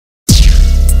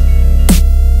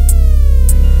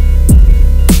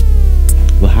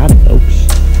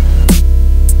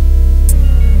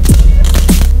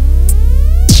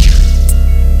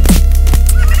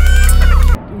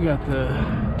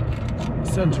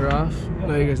center off.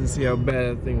 Now you guys can see how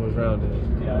bad that thing was rounded.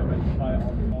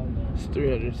 It's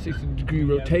 360-degree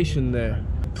rotation there.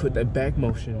 Put that back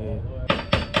motion in.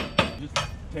 Just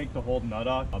take the whole nut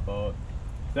off. About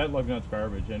that lug nut's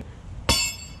garbage, and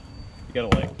you gotta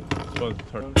like plug the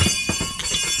turn.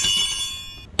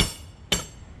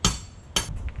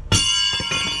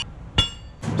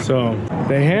 So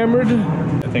they hammered.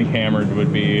 I think hammered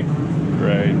would be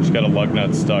right. Just got a lug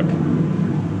nut stuck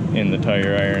in the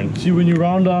tire iron. See, when you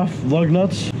round off lug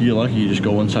nuts, you get lucky, you just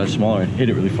go one side smaller and hit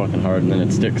it really fucking hard, and then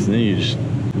it sticks, and then you just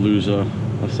lose a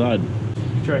side.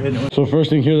 Try hitting it. So first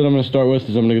thing here that I'm going to start with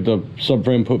is I'm going to get the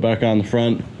subframe put back on the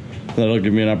front. That'll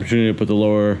give me an opportunity to put the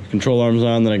lower control arms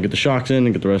on, then I can get the shocks in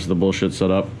and get the rest of the bullshit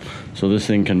set up so this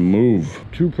thing can move.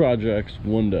 2 projects,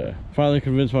 1 day. Finally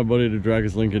convinced my buddy to drag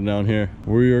his Lincoln down here.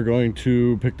 We are going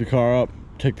to pick the car up,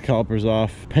 take the calipers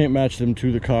off, paint match them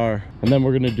to the car, and then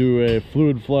we're going to do a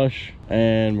fluid flush,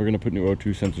 and we're going to put new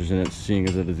O2 sensors in it, seeing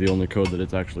as it is the only code that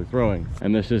it's actually throwing.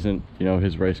 And this isn't, you know,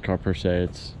 his race car per se.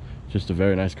 It's just a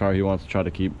very nice car he wants to try to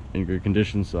keep in good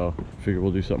condition, so I figure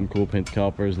we'll do something cool, paint the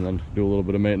calipers, and then do a little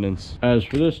bit of maintenance. As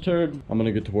for this turd, I'm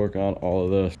gonna get to work on all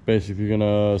of this. Basically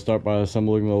gonna start by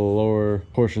assembling the lower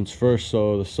portions first,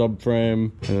 so the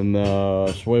subframe, and then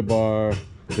the sway bar,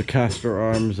 the caster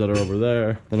arms that are over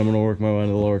there. Then I'm gonna work my way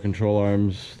into the lower control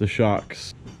arms, the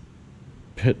shocks,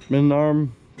 pitman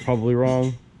arm, probably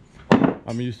wrong.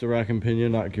 I'm used to rack and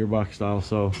pinion, not gearbox style,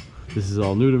 so this is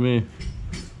all new to me.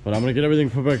 But I'm gonna get everything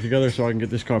put back together so I can get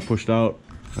this car pushed out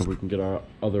and we can get our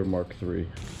other Mark III.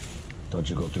 Don't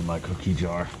you go through my cookie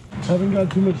jar. Haven't got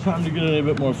too much time to get a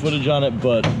bit more footage on it,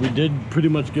 but we did pretty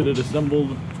much get it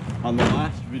assembled on the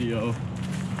last video.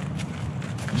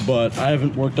 But I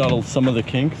haven't worked out some of the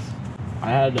kinks. I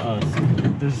had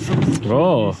there's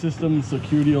some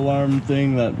security alarm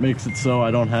thing that makes it so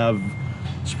I don't have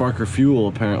spark or fuel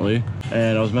apparently,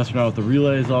 and I was messing around with the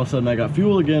relays. All of a sudden I got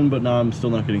fuel again, but now I'm still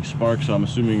not getting spark, so I'm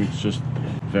assuming it's just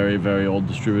very, very old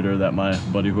distributor that my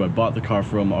buddy who I bought the car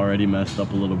from already messed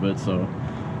up a little bit. So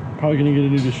probably gonna get a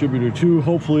new distributor too.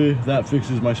 Hopefully that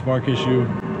fixes my spark issue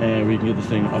and we can get this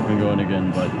thing up and going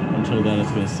again, but until then it's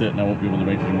gonna sit and I won't be able to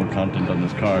make any more content on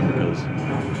this car because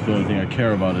the only thing I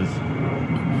care about is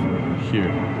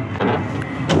here.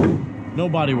 No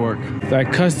body work.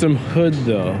 That custom hood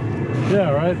though.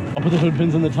 Yeah, right? I'll put the hood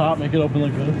pins in the top, make it open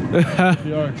like this. The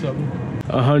RX7.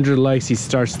 100 likes, he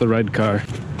starts the red car.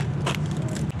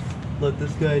 Let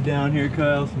this guy down here,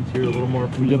 Kyle, since you're a little more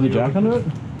familiar. You have the jack under it?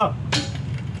 Oh.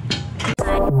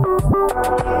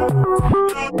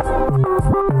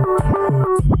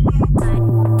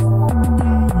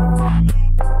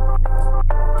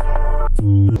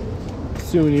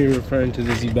 Assuming you're referring to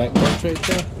the Z-back bolt right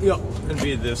there? Yep, it'd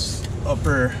be this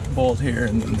upper bolt here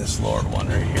and then this lower one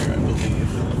right here, I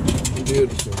believe.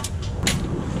 Beautiful.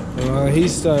 Well, he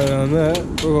started on that.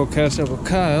 We'll go catch up with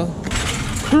Kyle.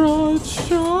 Crunch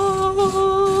time!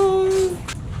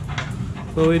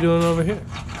 What are we doing over here?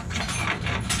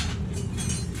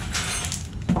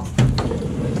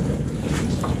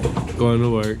 Going to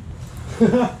work.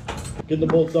 Getting the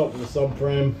bolts out for the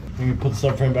subframe. We can put the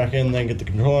subframe back in, then get the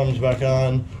control arms back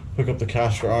on, hook up the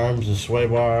caster arms, the sway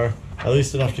bar, at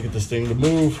least enough to get this thing to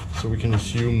move so we can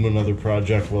assume another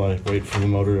project while I wait for the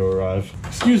motor to arrive.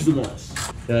 Excuse the mess.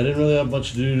 Yeah, I didn't really have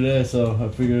much to do today, so I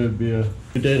figured it'd be a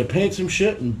good day to paint some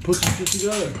shit and put some shit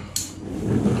together.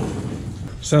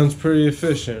 Sounds pretty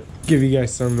efficient. Give you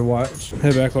guys something to watch.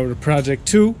 Head back over to project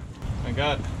 2. I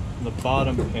got the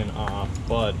bottom pin off,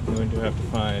 but I'm going to have to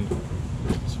find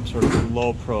some sort of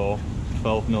low pro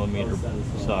 12mm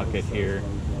socket here.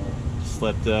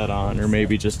 Slip that on, or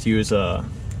maybe just use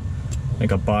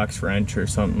like a box wrench or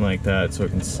something like that so it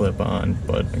can slip on.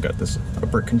 But I got this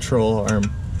upper control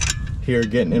arm here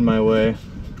getting in my way,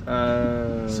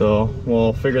 so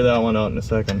we'll figure that one out in a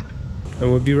second.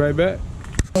 And we'll be right back.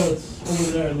 Oh, it's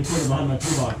over there in the corner behind my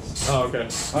toolbox. Oh, okay.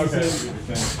 Okay.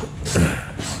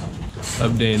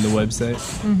 Updating the website.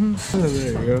 Oh,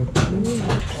 there you go.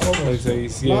 Looks like you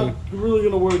see Not really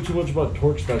gonna worry too much about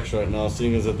torque specs right now,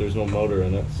 seeing as that there's no motor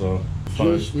in it, so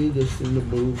just need this thing to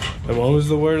move. And what was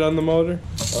the word on the motor?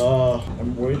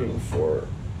 I'm waiting for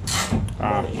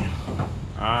money.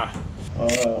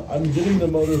 I'm getting the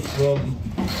motor from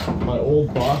my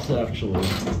old boss, actually.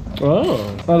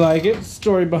 Oh, I like it.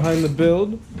 Story behind the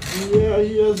build. Yeah,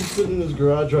 he has it sitting in his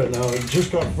garage right now. It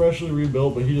just got freshly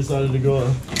rebuilt, but he decided to go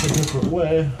a different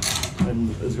way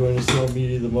and is going to sell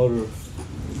me the motor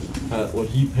at what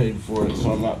he paid for it,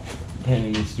 so I'm not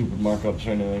paying any stupid markups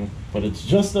or anything. But it's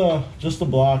just a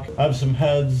block. I have some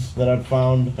heads that I've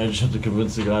found. I just have to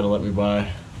convince the guy to let me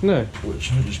buy No.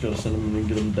 which I just gotta send them and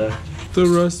get them decked. The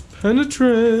rust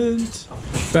penetrant.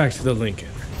 Back to the Lincoln.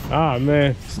 Ah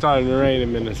man, starting to rain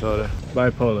in Minnesota.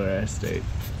 Bipolar ass state.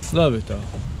 Love it though.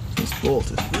 This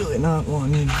bolt is really not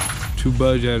wanting To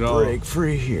budge at all. break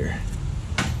free here.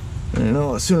 And you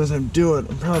know, as soon as I do it,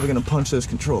 I'm probably gonna punch this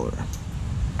controller.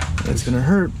 It's gonna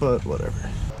hurt, but whatever.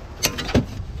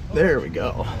 There we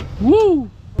go. Woo!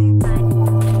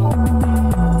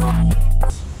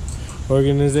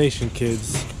 Organization,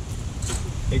 kids.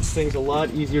 Makes things a lot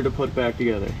easier to put back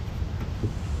together.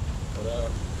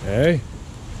 Hey,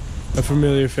 a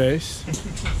familiar face.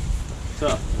 What's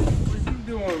up? What you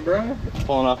doing, bro?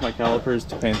 Pulling off my calipers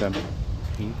to paint them.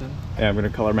 Paint them? Yeah, I'm gonna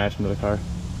color match them to the car.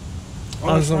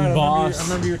 On some right. boss. I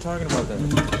remember you were talking about that.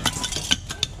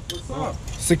 What's up?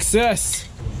 Success.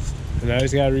 And now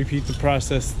he's got to repeat the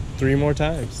process 3 more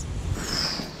times.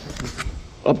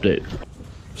 Update.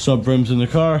 Subframe's in the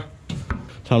car.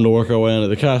 Time to work our way into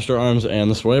the caster arms and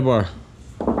the sway bar.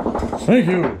 Thank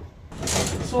you.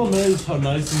 I'm so amazed how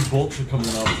nice these bolts are coming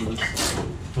out from this.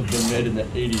 Have been made in the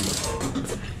 80s.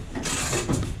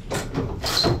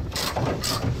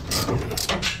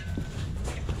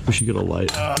 We should get a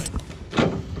light. I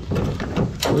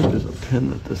think there's a pin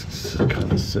that this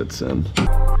kind of sits in.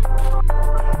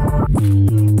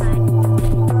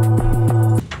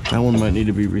 That one might need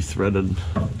to be rethreaded.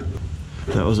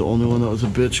 That was the only one that was a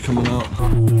bitch coming out.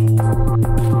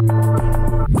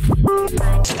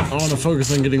 I want to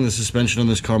focus on getting the suspension on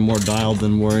this car more dialed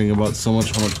than worrying about how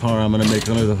much power I'm going to make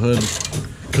under the hood.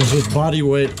 Because with body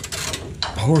weight,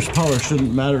 horsepower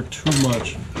shouldn't matter too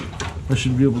much. I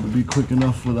should be able to be quick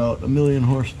enough without 1,000,000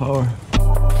 horsepower.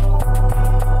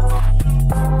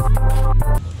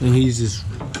 And he's just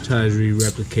trying to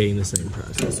replicating the same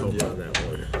process over that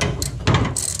order.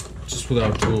 Just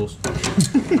without tools.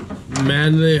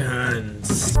 Manly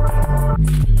hands.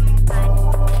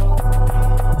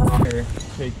 Here,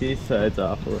 take these sides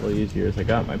off a little easier as I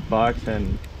got my box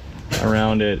end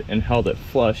around it and held it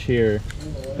flush here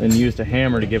and used a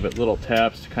hammer to give it little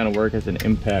taps to kind of work as an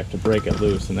impact to break it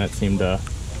loose, and that seemed to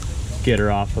get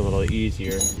her off a little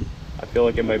easier. I feel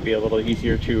like it might be a little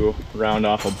easier to round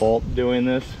off a bolt doing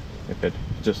this if it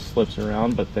just slips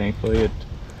around, but thankfully it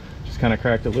just kind of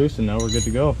cracked it loose and now we're good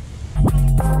to go.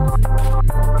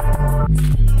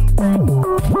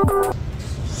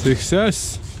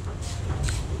 Success.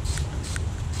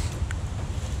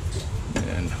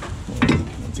 And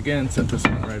once again, set this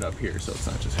one right up here so it's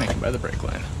not just hanging by the brake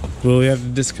line. Well, we have to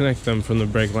disconnect them from the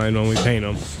brake line when we paint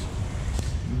them.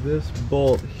 This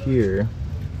bolt here,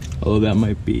 although that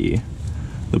might be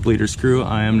the bleeder screw,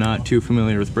 I am not too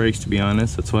familiar with brakes, to be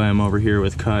honest. That's why I'm over here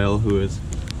with Kyle, who is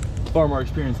far more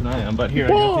experienced than I am. But here, I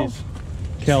got these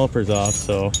calipers off,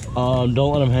 so Don't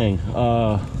let them hang.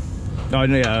 oh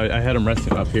yeah, I had them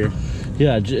resting up here.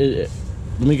 Yeah, let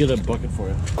me get a bucket for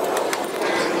you.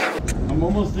 I'm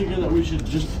almost thinking that we should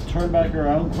just turn back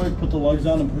around quick, put the lugs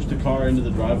on, and push the car into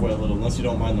the driveway a little, unless you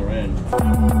don't mind the rain.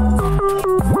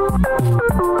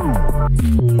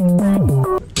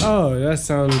 Oh, that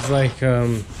sounds like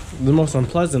the most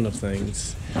unpleasant of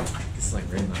things. It's like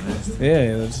rain on ice.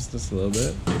 Yeah, just a little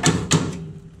bit.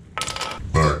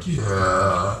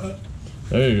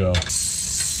 There you go.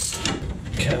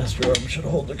 Caster arm should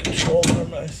hold the control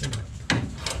arm nice and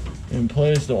in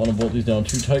place. Don't want to bolt these down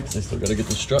too tight because I still got to get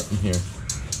the strut in here.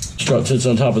 Strut sits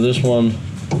on top of this one,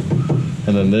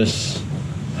 and then this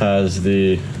has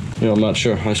the, I'm not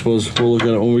sure. I suppose we'll look at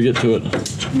it when we get to it.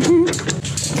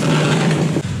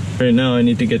 Right now I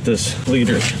need to get this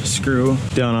bleeder screw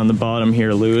down on the bottom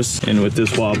here loose, and with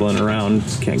this wobbling around,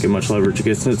 can't get much leverage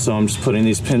against it, so I'm just putting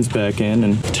these pins back in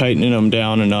and tightening them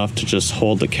down enough to just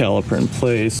hold the caliper in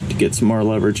place to get some more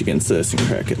leverage against this and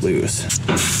crack it loose.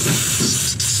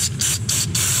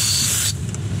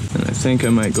 And I think I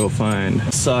might go find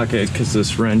a socket because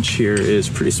this wrench here is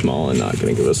pretty small and not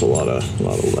going to give us a lot of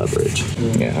leverage.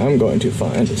 Yeah, I'm going to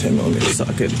find a 10mm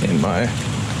socket in my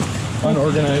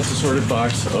unorganized, assorted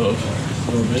box of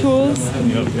tools.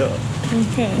 Yep.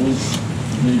 Okay.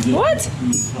 What?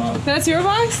 That's your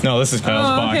box? No, this is Kyle's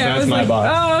box. Okay. That's my box.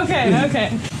 Oh,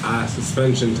 okay.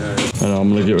 Suspension time. I know, I'm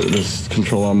gonna get rid of this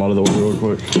control arm out of the way real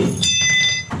quick.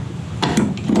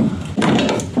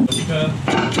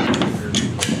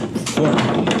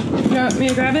 You want me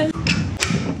to grab it?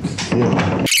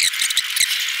 Yeah.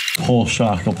 Whole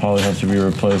shock will probably have to be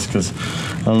replaced because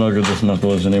I don't know how good this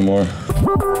knuckle is anymore.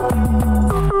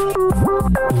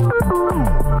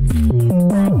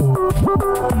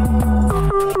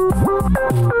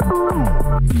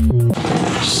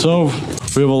 So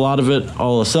We have a lot of it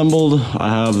all assembled. I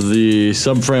have the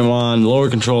subframe on, lower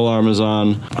control arm is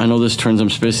on. I know this turns, I'm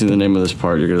spacing the name of this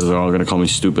part. You guys are all gonna call me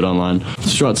stupid online.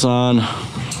 Struts on.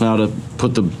 Now to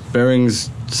put the bearings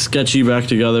sketchy back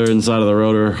together inside of the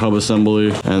rotor, hub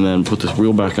assembly, and then put this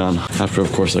wheel back on. After,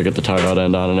 of course, I get the tie rod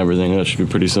end on and everything. That should be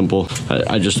pretty simple.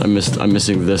 I'm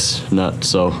missing this nut,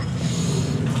 so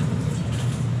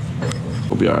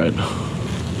we'll be all right.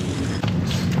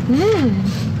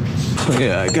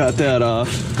 Yeah, I got that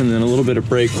off, and then a little bit of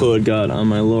brake fluid got on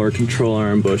my lower control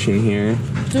arm bushing here.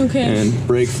 Okay. And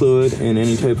brake fluid and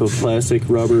any type of plastic,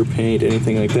 rubber, paint,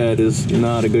 anything like that is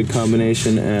not a good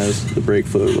combination, as the brake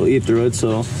fluid will eat through it.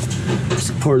 So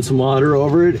just poured some water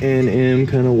over it and am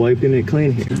kind of wiping it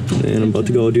clean here. And I'm about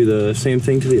to go do the same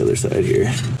thing to the other side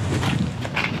here.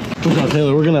 What's up,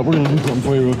 Taylor? We're gonna do something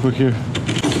for you real quick here.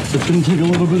 It's gonna take a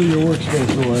little bit of your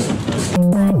workspace away.